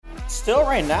still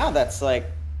right now, that's like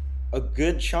a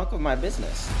good chunk of my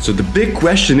business. So the big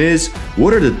question is,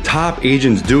 what are the top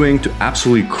agents doing to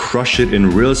absolutely crush it in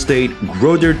real estate,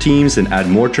 grow their teams, and add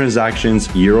more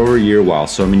transactions year over year while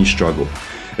so many struggle?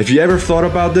 If you ever thought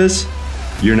about this,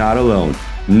 you're not alone.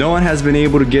 No one has been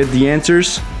able to get the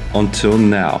answers until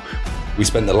now. We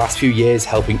spent the last few years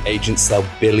helping agents sell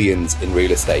billions in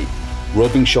real estate,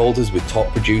 rubbing shoulders with top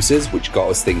producers, which got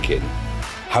us thinking,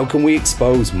 how can we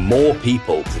expose more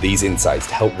people to these insights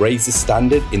to help raise the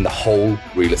standard in the whole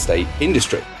real estate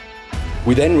industry?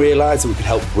 We then realized that we could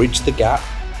help bridge the gap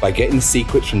by getting the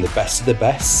secrets from the best of the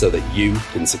best so that you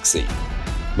can succeed.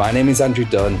 My name is Andrew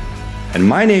Dunn. And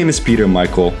my name is Peter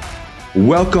Michael.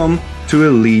 Welcome to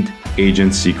Elite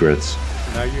Agent Secrets.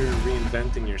 Now you're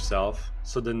reinventing yourself.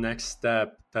 So the next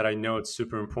step that I know it's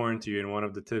super important to you, and one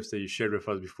of the tips that you shared with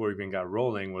us before we even got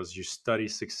rolling, was you study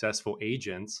successful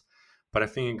agents. But I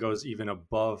think it goes even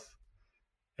above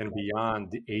and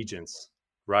beyond the agents,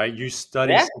 right? You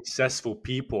study successful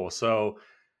people. So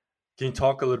can you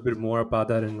talk a little bit more about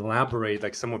that and elaborate,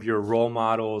 like some of your role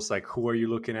models, like who are you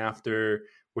looking after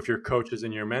with your coaches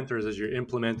and your mentors as you're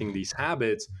implementing these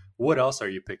habits? What else are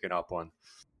you picking up on?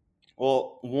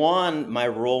 Well, one, my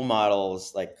role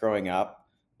models like growing up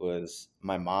was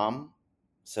my mom.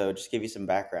 So just give you some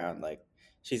background, like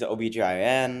she's an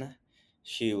OBGYN.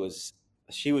 She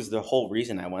was the whole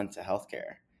reason I went to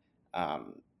healthcare.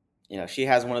 She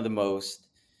has one of the most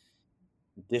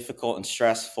difficult and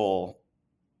stressful,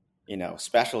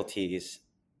 specialties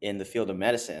in the field of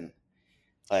medicine.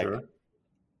 Like, Sure.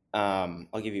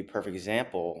 I'll give you a perfect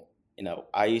example.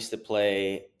 I used to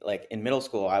play, like in middle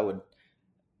school, I'd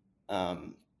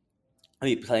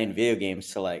be playing video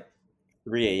games till like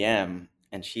 3 a.m.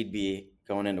 and she'd be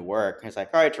going into work. I was like,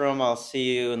 all right, Jerome, I'll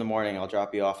see you in the morning. I'll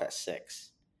drop you off at 6.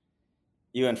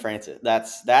 You and Francis.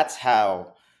 That's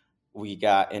how we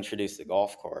got introduced to the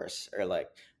golf course. Or like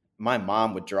my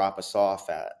mom would drop us off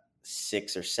at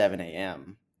 6 or 7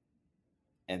 a.m.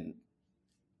 and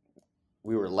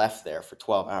we were left there for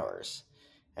 12 hours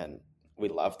and we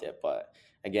loved it. But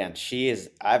again,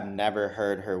 I've never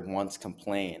heard her once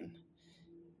complain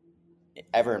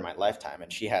ever in my lifetime.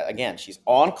 And she's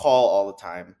on call all the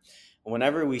time.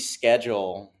 Whenever we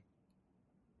schedule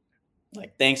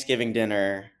like Thanksgiving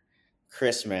dinner,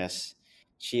 Christmas,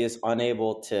 she is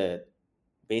unable to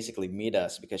basically meet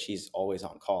us because she's always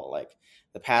on call. Like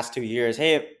the past 2 years,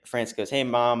 hey, Francis goes, hey,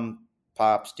 Mom,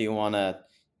 Pops, do you want to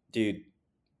do,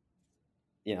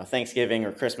 Thanksgiving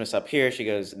or Christmas up here? She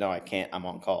goes, no, I can't. I'm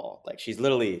on call. Like she's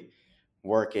literally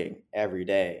working every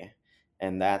day.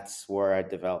 And that's where I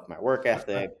developed my work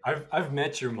ethic. I've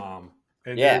met your mom,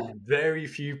 and Yeah. there's very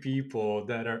few people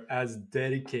that are as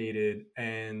dedicated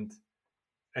and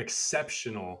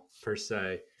exceptional per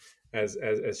se as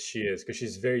she is, because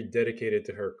she's very dedicated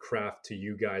to her craft, to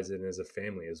you guys, and as a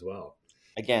family as well.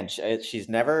 Again, she's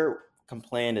never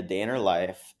complained a day in her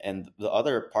life. And the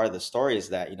other part of the story is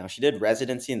that, she did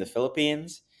residency in the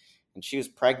Philippines and she was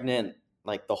pregnant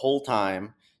like the whole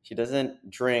time. She doesn't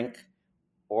drink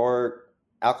or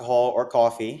alcohol or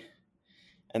coffee.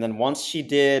 And then once she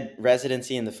did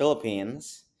residency in the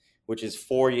Philippines, which is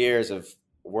 4 years of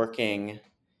working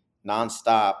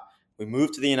nonstop, we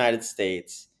moved to the United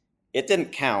States. It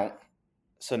didn't count.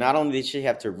 So not only did she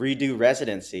have to redo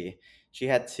residency, she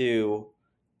had to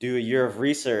do a year of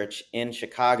research in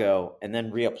Chicago and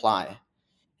then reapply.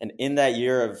 And in that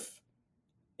year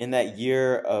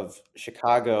of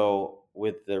Chicago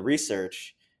with the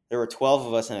research, there were 12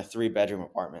 of us in a 3-bedroom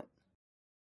apartment.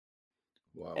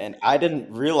 Wow. And I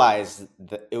didn't realize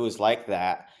that it was like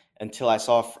that until I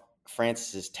saw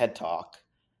Francis's TED Talk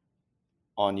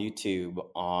on YouTube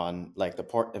on like the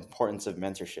importance of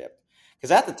mentorship.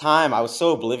 Because at the time I was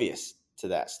so oblivious to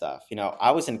that stuff.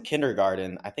 I was in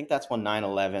kindergarten. I think that's when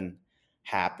 9/11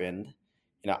 happened.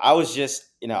 I was just,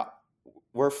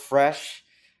 we're fresh,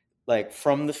 like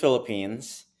from the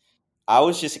Philippines. I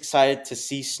was just excited to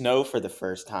see snow for the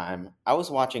first time. I was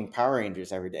watching Power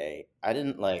Rangers every day. I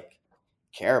didn't like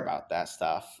care about that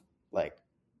stuff. Like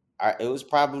it was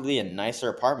probably a nicer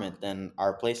apartment than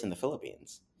our place in the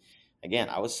Philippines. Again,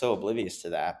 I was so oblivious to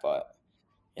that, but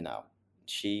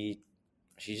she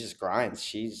just grinds.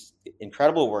 She's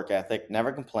incredible work ethic,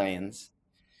 never complains.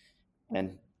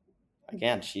 And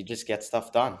again, she just gets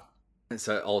stuff done.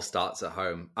 So it all starts at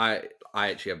home. I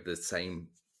actually have the same,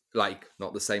 like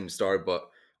not the same story, but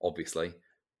obviously.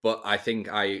 But I think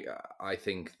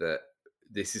that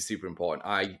this is super important.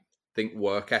 I think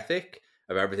work ethic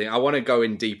of everything. I want to go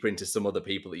in deeper into some other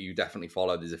people that you definitely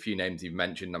follow. There's a few names you've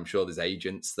mentioned. I'm sure there's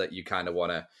agents that you kind of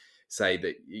want to say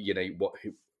that,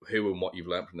 who and what you've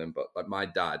learned from them. But like my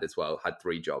dad as well had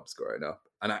 3 jobs growing up.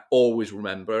 And I always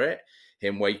remember it,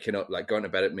 him waking up, like going to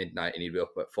bed at midnight, and he'd be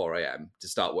up at 4 a.m. to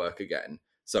start work again.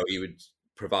 So he would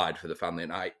provide for the family.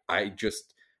 And I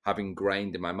just have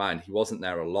ingrained in my mind, he wasn't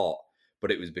there a lot,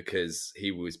 but it was because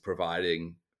he was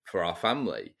providing for our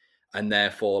family. And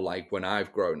therefore, like when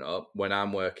I've grown up, when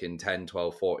I'm working 10,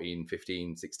 12, 14,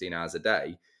 15, 16 hours a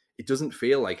day, it doesn't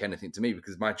feel like anything to me,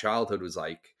 because my childhood was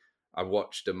like, I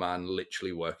watched a man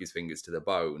literally work his fingers to the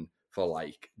bone for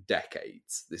like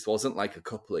decades. This wasn't like a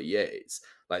couple of years.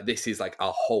 Like this is like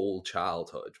our whole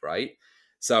childhood, right?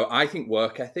 So I think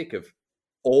work ethic, of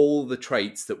all the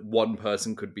traits that one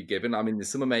person could be given, I mean, there's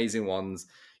some amazing ones.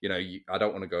 You know, I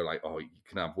don't want to go like, oh, you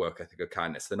can have work ethic or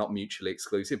kindness. They're not mutually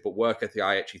exclusive, but work ethic,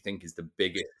 I actually think, is the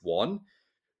biggest one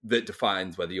that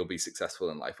defines whether you'll be successful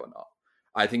in life or not.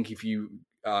 I think if you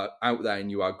are out there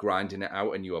and you are grinding it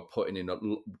out and you are putting in a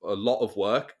lot of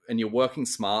work and you're working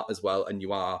smart as well, and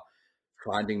you are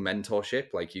finding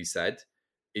mentorship, like you said,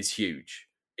 is huge.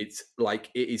 It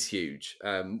is huge.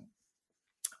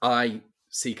 I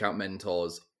seek out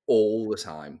mentors all the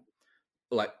time,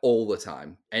 like all the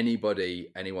time.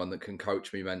 Anyone that can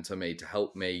coach me, mentor me, to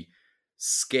help me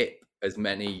skip as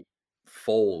many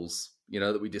falls,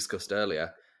 that we discussed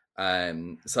earlier.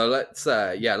 So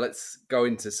let's go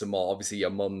into some more. Obviously, your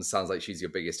mum sounds like she's your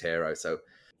biggest hero. So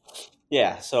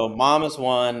yeah, so mom is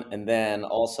one, and then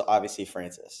also obviously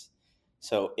Frances.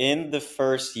 So in the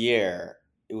first year,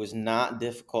 it was not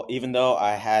difficult, even though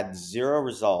I had zero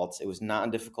results. It was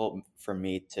not difficult for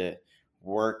me to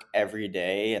work every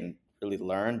day and really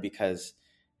learn, because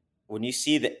when you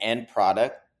see the end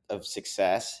product of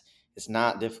success, it's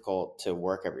not difficult to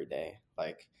work every day.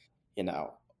 Like,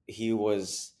 he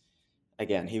was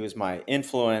my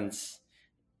influence.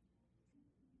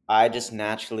 I just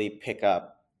naturally pick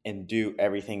up and do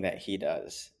everything that he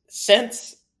does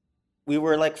since we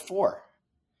were like 4.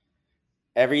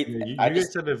 You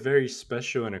guys have a very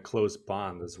special and a close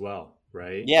bond as well,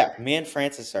 right? Yeah, me and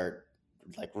Frances are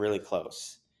like really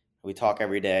close. We talk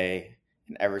every day,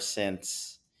 and ever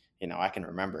since, I can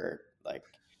remember, like,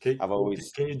 Can I've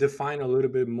always, you define a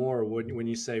little bit more when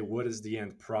you say what is the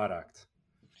end product?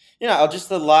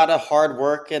 just a lot of hard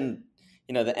work, and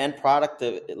the end product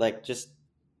of, like, just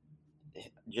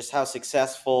how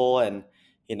successful and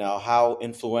how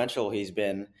influential he's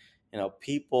been.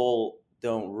 People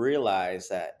don't realize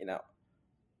that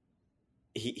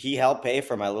he helped pay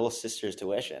for my little sister's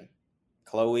tuition.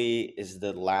 Chloe is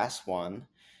the last one.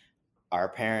 Our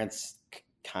parents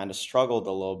kind of struggled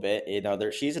a little bit.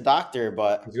 She's a doctor,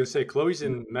 but I was gonna say Chloe's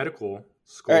in medical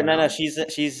school. no, now. she's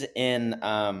in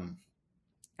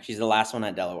she's the last one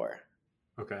at Delaware.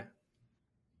 Okay.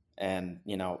 And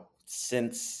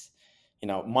since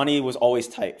money was always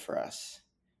tight for us.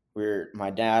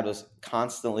 My dad was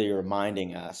constantly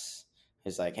reminding us.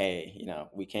 He's like, hey,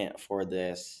 we can't afford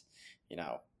this.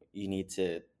 You need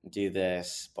to do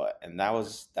this. And that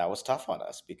was tough on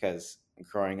us, because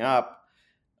growing up,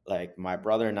 like, my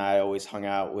brother and I always hung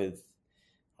out with,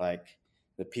 like,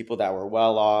 the people that were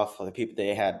well off, or the people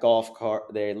they had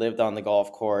they lived on the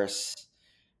golf course,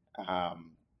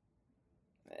 and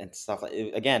stuff like.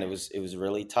 Again, it was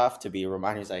really tough to be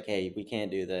reminded. He's like, hey, we can't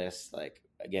do this. Like,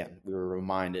 again, we were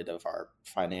reminded of our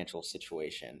financial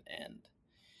situation, and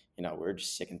we're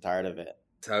just sick and tired of it.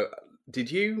 So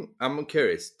I'm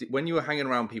curious, when you were hanging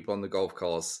around people on the golf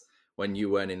course, when you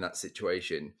weren't in that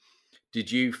situation,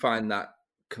 did you find that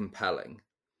compelling?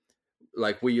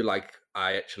 Like, were you like,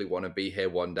 I actually want to be here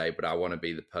one day, but I want to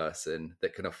be the person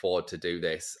that can afford to do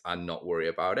this and not worry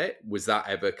about it? Was that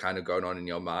ever kind of going on in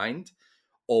your mind?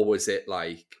 Or was it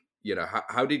like,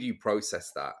 how did you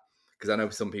process that? Because I know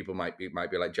some people might be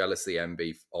like jealousy,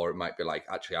 envy, or it might be like,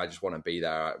 actually, I just want to be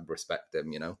there. I respect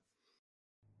them,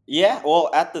 Yeah, well,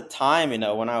 at the time,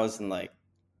 when I was in like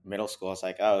middle school, I was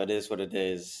like, oh, it is what it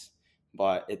is.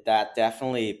 But that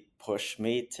definitely pushed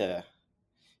me to,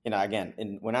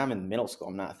 again, when I'm in middle school,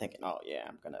 I'm not thinking, oh yeah,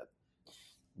 I'm gonna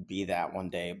be that one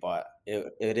day. But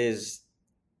it is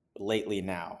lately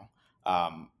now.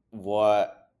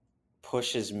 What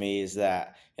pushes me is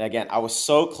that, and again, I was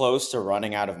so close to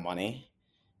running out of money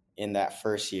in that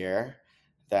first year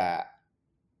that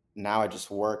now I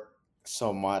just work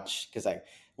so much, because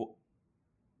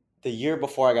the year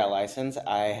before I got licensed,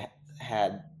 I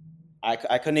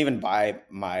couldn't even buy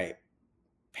my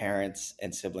parents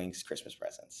and siblings Christmas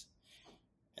presents,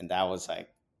 and that was like,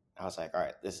 I was like, all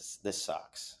right, this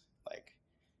sucks. Like,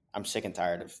 I'm sick and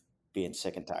tired of being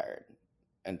sick and tired,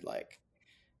 and like,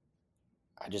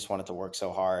 I just wanted to work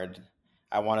so hard.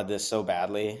 I wanted this so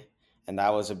badly, and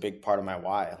that was a big part of my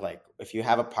why. Like, if you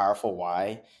have a powerful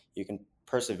why, you can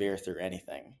persevere through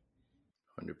anything.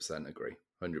 100% agree.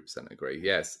 100% agree.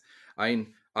 Yes. I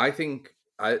mean, I think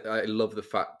I love the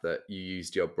fact that you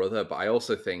used your brother, but I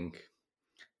also think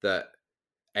that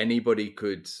anybody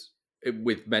could,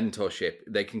 with mentorship,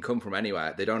 they can come from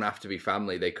anywhere. They don't have to be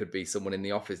family. They could be someone in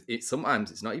the office.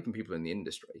 Sometimes it's not even people in the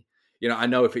industry. I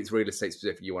know if it's real estate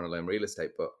specific, you want to learn real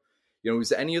estate, but is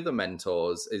there any other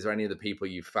mentors? Is there any other people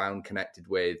you found connected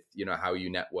with? How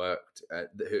you networked,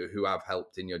 who have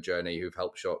helped in your journey, who've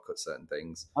helped shortcut certain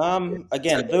things?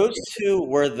 Again, those two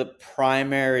were the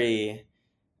primary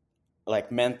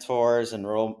like mentors and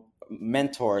role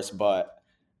mentors, but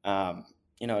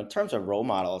in terms of role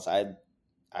models, I'd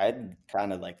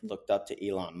kind of like looked up to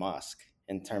Elon Musk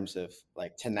in terms of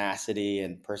like tenacity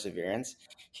and perseverance.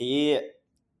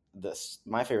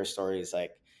 My favorite story is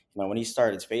like, when he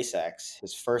started SpaceX,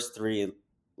 his first 3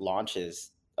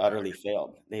 launches utterly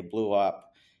failed. They blew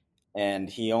up, and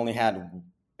he only had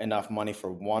enough money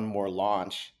for one more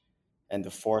launch, and the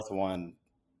 4th one,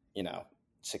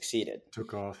 succeeded.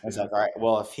 Took off. I was like, all right,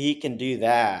 well, if he can do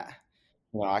that,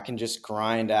 I can just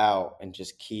grind out and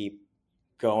just keep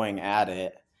going at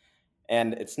it.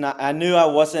 And I knew I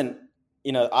wasn't,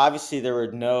 obviously there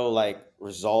were no like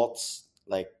results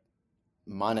like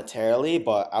monetarily,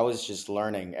 but I was just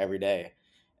learning every day.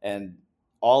 And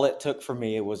all it took for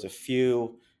me was a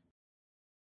few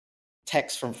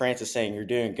texts from Francis saying, "You're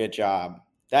doing a good job."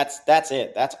 That's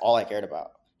it. That's all I cared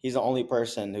about. He's the only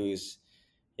person whose,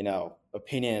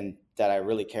 opinion that I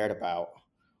really cared about.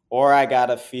 Or I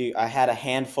had a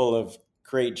handful of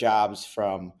great jobs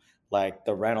from like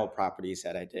the rental properties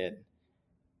that I did.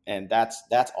 And that's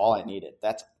all I needed.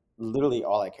 That's literally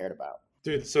all I cared about.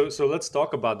 Dude, so let's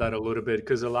talk about that a little bit,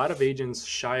 because a lot of agents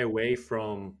shy away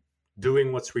from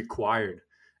doing what's required.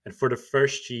 And for the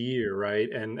first year, right?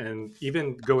 And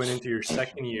even going into your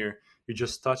second year, you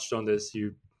just touched on this,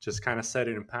 you just kind of said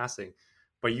it in passing.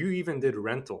 But you even did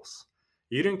rentals.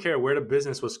 You didn't care where the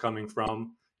business was coming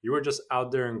from. You were just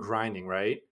out there and grinding,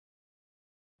 right?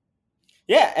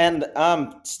 Yeah, and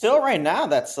still right now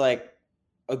that's like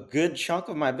a good chunk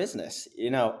of my business.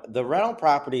 The rental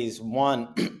properties,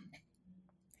 one,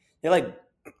 they like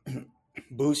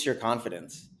boost your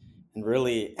confidence and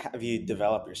really have you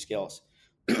develop your skills.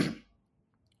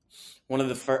 One of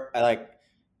the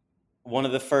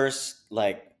first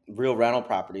like real rental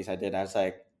properties I did, I was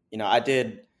like, I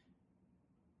did,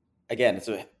 again, it's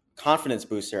a confidence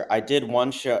booster. I did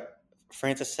one show.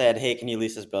 Francis said, "Hey, can you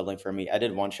lease this building for me?" I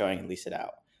did one showing and lease it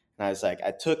out. And I was like,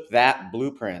 I took that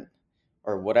blueprint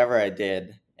or whatever I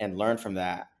did and learned from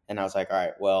that. And I was like, all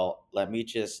right, well, let me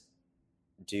just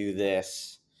do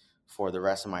this for the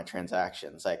rest of my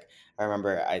transactions. Like, I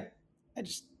remember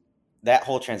that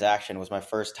whole transaction was my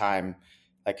first time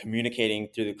like communicating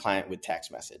through the client with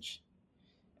text message.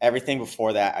 Everything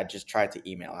before that, I just tried to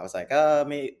email. I was like,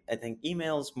 maybe I think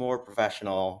email's more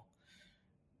professional,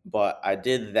 but I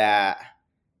did that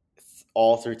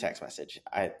all through text message.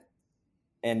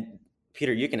 And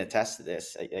Peter, you can attest to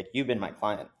this. Like you've been my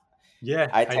client. Yeah,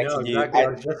 I texted you.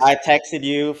 exactly. I texted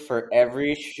you for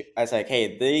every. I was like,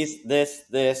 "Hey,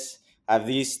 this. I have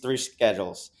these 3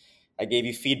 schedules." I gave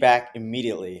you feedback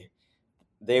immediately.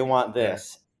 They want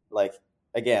this. Yeah. Like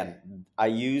again, I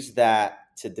use that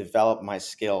to develop my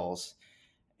skills,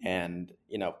 and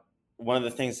one of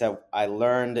the things that I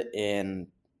learned in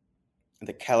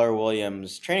the Keller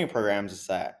Williams training programs is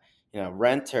that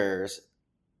renters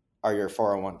are your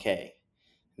 401k.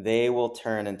 They will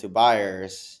turn into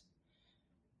buyers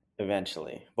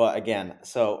eventually. But again,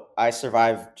 so I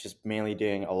survived just mainly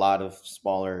doing a lot of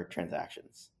smaller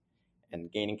transactions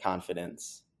and gaining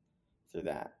confidence through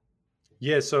that.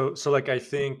 Yeah, so like I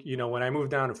think, when I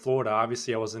moved down to Florida,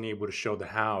 obviously I wasn't able to show the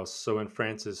house. So when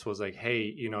Francis was like,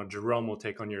 "Hey, Jerome will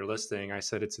take on your listing," I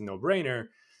said it's a no-brainer.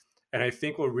 And I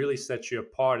think what really sets you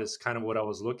apart is kind of what I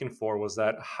was looking for, was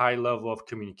that high level of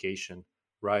communication,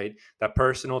 right? That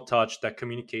personal touch, that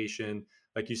communication.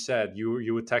 Like you said,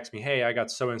 you would text me, "Hey, I got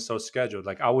so-and-so scheduled."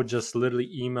 Like I would just literally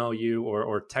email you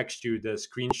or text you the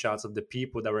screenshots of the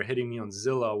people that were hitting me on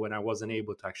Zillow when I wasn't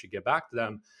able to actually get back to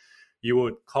them. You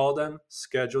would call them,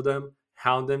 schedule them,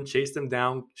 hound them, chase them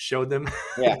down, show them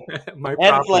my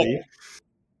property.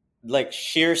 Like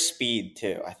sheer speed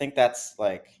too. I think that's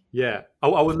like, yeah.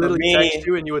 I would literally text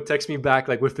you and you would text me back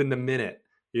like within the minute.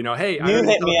 Hey, you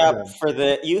hit me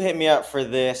up for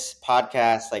this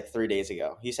podcast like 3 days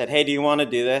ago. You said, "Hey, do you want to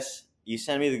do this?" You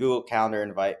sent me the Google Calendar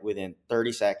invite. Within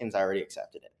 30 seconds, I already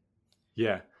accepted it.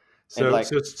 Yeah. So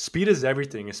speed is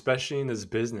everything, especially in this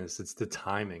business. It's the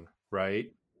timing,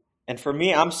 right? And for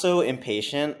me, I'm so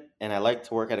impatient and I like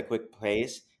to work at a quick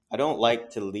pace. I don't like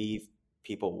to leave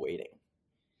people waiting.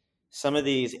 Some of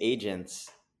these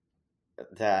agents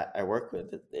that I work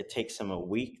with, it takes them a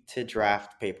week to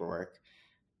draft paperwork.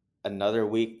 another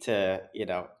week to,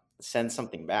 send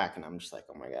something back. And I'm just like,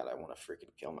 oh my God, I want to freaking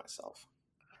kill myself.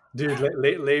 Dude,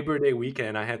 Labor Day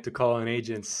weekend, I had to call an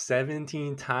agent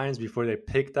 17 times before they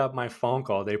picked up my phone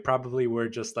call. They probably were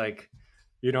just like,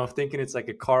 thinking it's like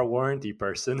a car warranty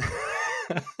person.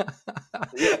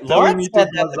 Lawrence said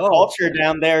that the culture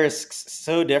down there is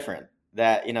so different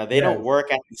that, they don't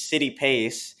work at the city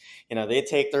pace. They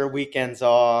take their weekends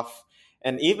off.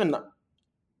 And even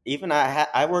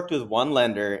I worked with one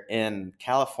lender in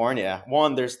California.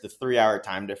 One, there's the 3-hour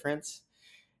time difference.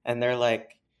 And they're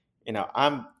like,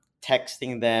 I'm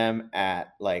texting them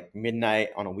at like midnight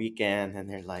on a weekend.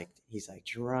 And he's like,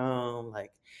 Jerome,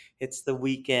 like, it's the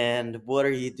weekend. What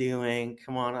are you doing?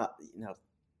 Come on up.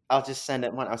 I'll just send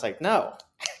it one. I was like, no,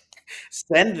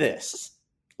 send this.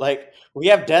 Like, we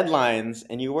have deadlines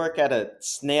and you work at a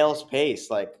snail's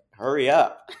pace. Like, hurry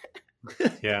up.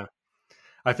 Yeah.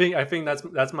 I think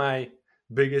that's my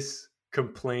biggest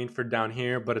complaint for down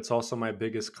here, but it's also my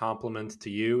biggest compliment to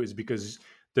you, is because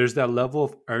there's that level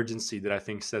of urgency that I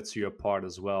think sets you apart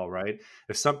as well, right?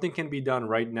 If something can be done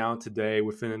right now, today,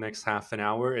 within the next half an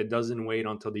hour, it doesn't wait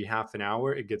until the half an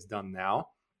hour, it gets done now.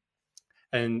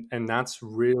 And that's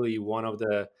really one of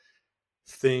the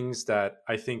things that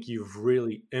I think you've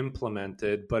really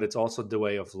implemented, but it's also the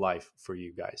way of life for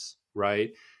you guys,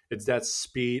 right? It's that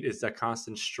speed, it's that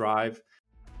constant strive.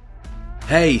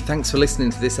 Hey, thanks for listening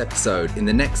to this episode. In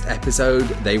the next episode,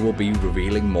 they will be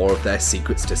revealing more of their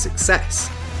secrets to success.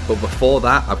 But before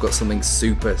that, I've got something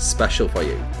super special for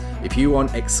you. If you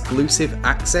want exclusive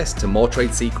access to more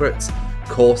trade secrets,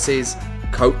 courses,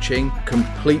 coaching,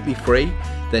 completely free,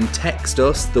 then text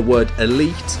us the word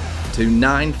ELITE to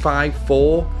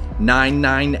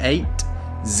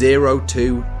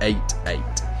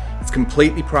 954-998-0288. It's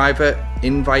completely private,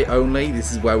 invite only.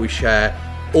 This is where we share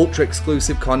ultra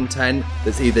exclusive content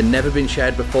that's either never been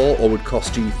shared before or would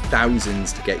cost you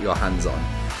thousands to get your hands on.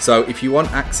 So if you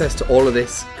want access to all of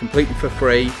this completely for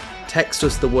free, text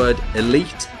us the word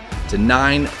ELITE to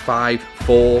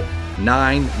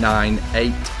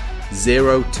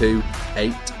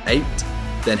 954-998-0288.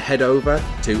 Then head over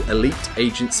to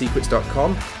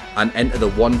eliteagentsecrets.com and enter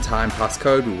the one-time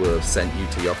passcode we will have sent you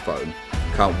to your phone.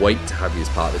 Can't wait to have you as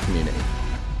part of the community.